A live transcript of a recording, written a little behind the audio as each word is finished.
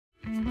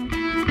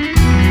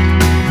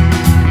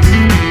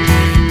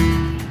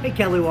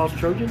Kelly Walsh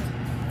Trojans.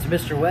 It's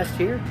Mr. West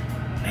here.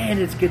 Man,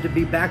 it's good to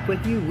be back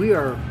with you. We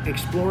are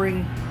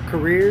exploring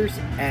careers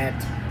at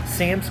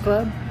Sam's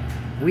Club.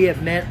 We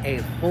have met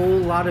a whole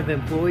lot of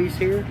employees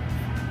here.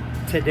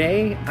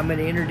 Today, I'm going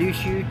to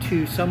introduce you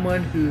to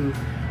someone who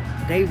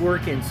they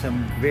work in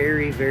some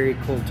very, very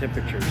cold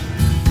temperatures.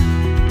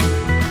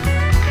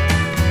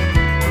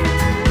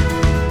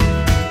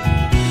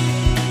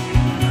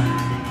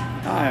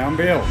 Hi, I'm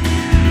Bill.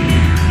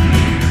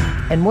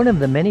 And one of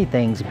the many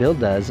things Bill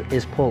does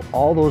is pull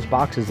all those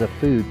boxes of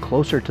food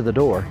closer to the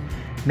door,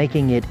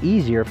 making it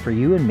easier for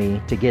you and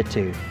me to get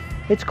to.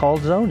 It's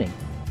called zoning.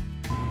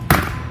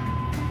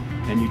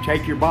 And you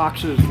take your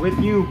boxes with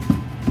you.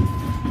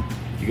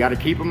 You got to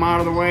keep them out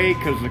of the way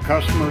because the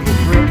customers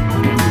will trip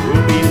and you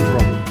will be in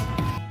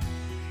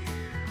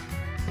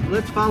trouble.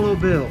 Let's follow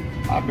Bill.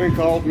 I've been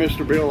called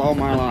Mr. Bill all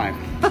my life.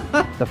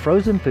 The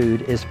frozen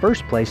food is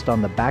first placed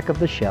on the back of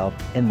the shelf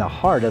in the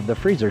heart of the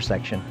freezer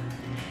section.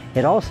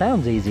 It all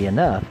sounds easy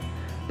enough,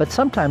 but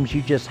sometimes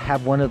you just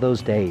have one of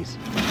those days.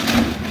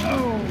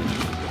 Oh.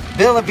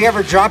 Bill, have you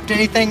ever dropped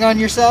anything on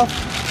yourself?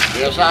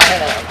 Yes, I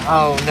have.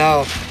 Oh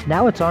no.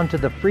 Now it's on to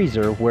the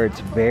freezer where it's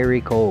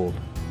very cold.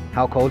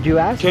 How cold, you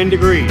ask? 10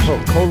 degrees.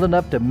 Well, cold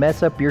enough to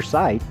mess up your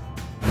sight.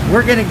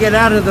 We're gonna get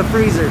out of the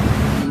freezer.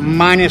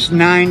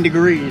 -9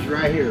 degrees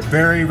right here.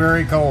 Very,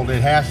 very cold.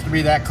 It has to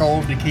be that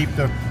cold to keep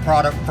the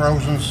product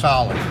frozen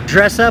solid.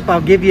 Dress up. I'll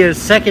give you a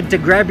second to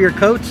grab your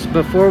coats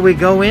before we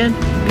go in,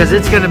 because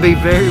it's gonna be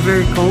very,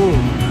 very cold.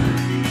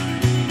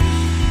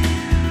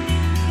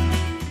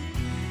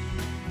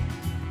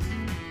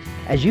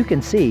 As you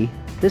can see,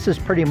 this is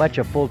pretty much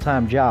a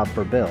full-time job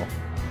for Bill.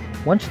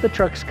 Once the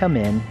trucks come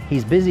in,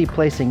 he's busy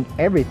placing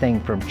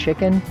everything from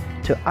chicken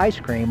to ice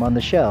cream on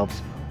the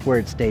shelves where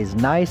it stays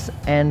nice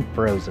and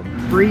frozen.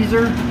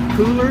 Freezer,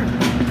 cooler.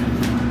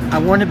 I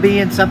want to be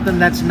in something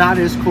that's not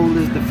as cold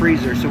as the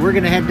freezer, so we're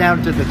going to head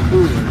down to the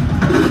cooler.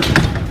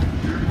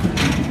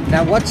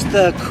 Now, what's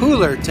the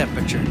cooler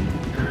temperature?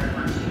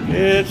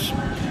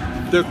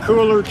 The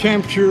cooler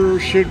temperature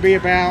should be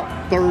about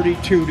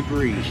 32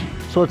 degrees.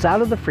 So it's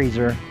out of the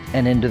freezer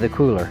and into the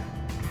cooler,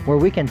 where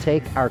we can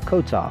take our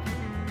coats off.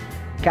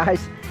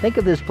 Guys, think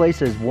of this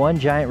place as one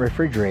giant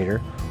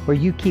refrigerator where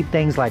you keep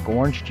things like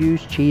orange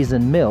juice, cheese,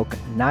 and milk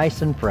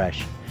nice and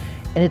fresh.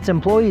 And it's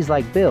employees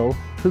like Bill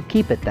who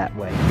keep it that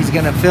way. He's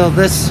gonna fill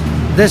this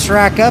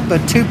rack up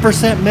with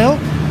 2% milk.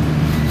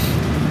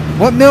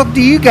 What milk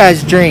do you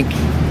guys drink?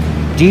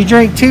 Do you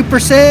drink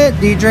 2%?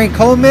 Do you drink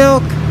whole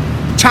milk?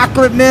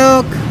 Chocolate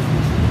milk?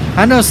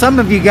 I know some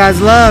of you guys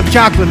love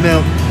chocolate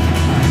milk.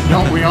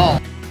 Don't we all?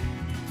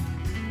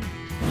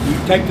 You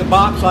take the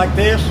box like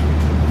this.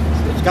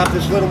 It's got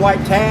this little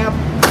white tab.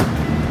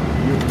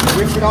 You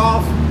switch it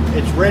off.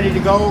 It's ready to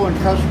go and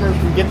customers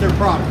can get their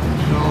product.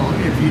 So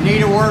if you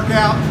need a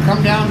workout,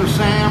 come down to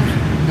Sam's.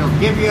 They'll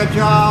give you a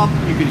job.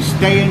 You can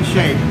stay in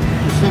shape.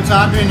 Since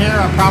I've been here,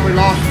 I've probably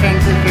lost 10,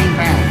 15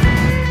 pounds.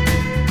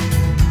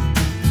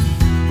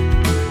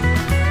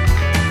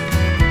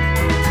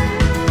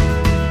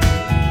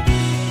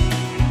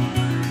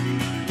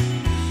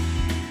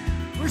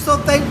 We're so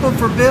thankful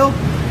for Bill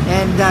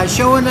and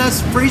showing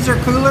us freezer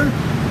cooler.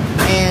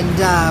 And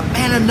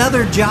man,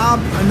 another job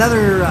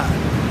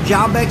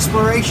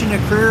exploration, a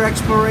career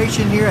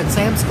exploration here at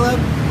Sam's Club.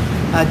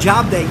 A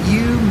job that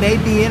you may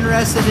be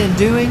interested in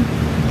doing.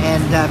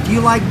 And if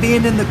you like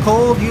being in the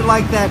cold, you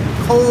like that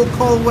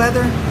cold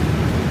weather,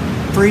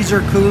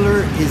 freezer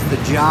cooler is the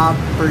job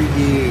for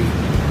you.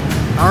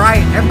 All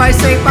right, everybody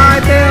say bye,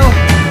 Bill.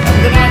 Have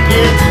a good night.